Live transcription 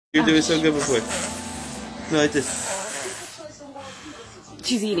You're doing so good before. No, like this.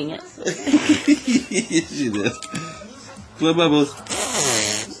 She's eating it. She did. Blow bubbles.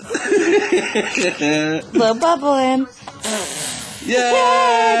 Blow bubble in. Yay!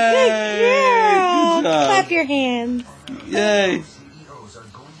 Yeah, good girl. Good job. Clap your hands. Yay!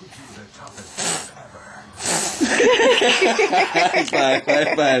 High five,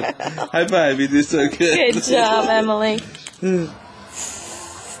 high five. High five, you do so good. Good job, Emily. Yay!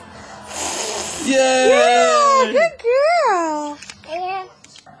 Yeah, good girl.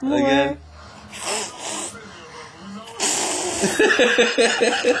 More. Again.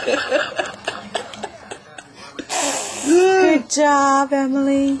 Good job,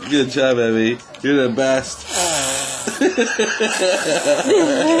 Emily. Good job, Emmy. You're the best.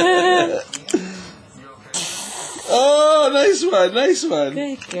 Oh, nice one, nice one.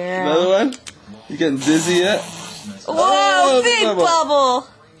 Good girl. Another one? You getting dizzy yet? Whoa, Oh, big bubble. bubble.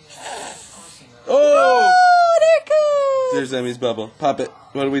 Oh! Oh, there it goes. There's Emmy's bubble. Pop it.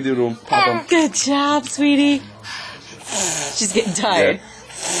 What do we do to him? Pop him. Good job, sweetie. She's getting tired.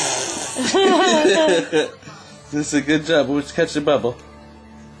 This is a good job. Let's catch the bubble.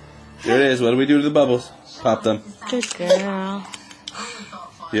 There it is. What do we do to the bubbles? Pop them. Good girl.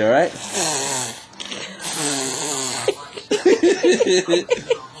 You alright?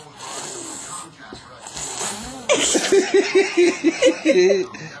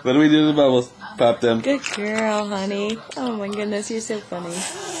 What do we do to the bubbles? Pop them. Good girl, honey. Oh my goodness, you're so funny.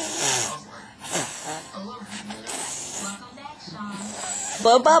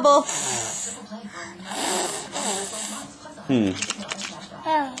 Blow bubble.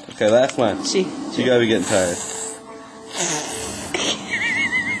 Okay, last one. She You gotta be getting tired.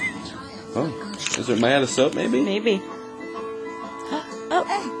 Oh, am I out of soap maybe? maybe. Oh,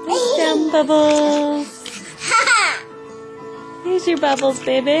 there's some bubbles. Here's your bubbles,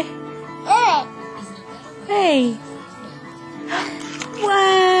 baby. Hey.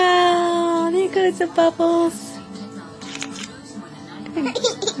 Wow, there goes the bubbles.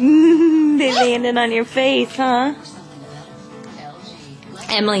 They landed on your face, huh?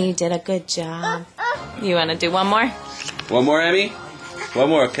 Emily, you did a good job. You want to do one more? One more, Emmy? One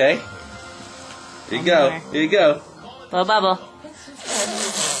more, okay? Here you go. more. Here you go. Blow bubble.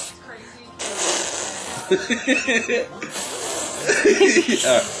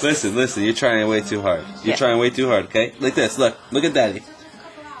 Listen. You're trying way too hard. You're Yeah. trying way too hard, okay? Like this. Look at Daddy.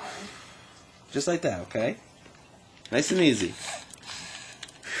 Just like that, okay? Nice and easy.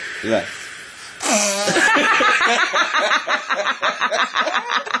 Relax.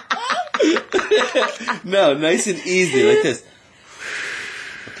 No, nice and easy, like this.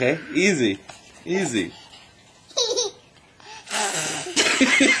 Okay? Easy. Easy.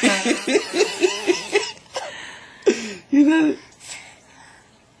 You got it.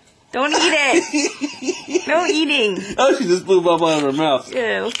 Don't eat it. No eating. Oh, she just blew a bubble out of her mouth.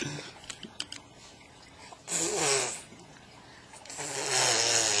 Ew.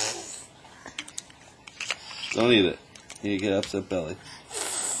 Don't eat it. You get upset belly.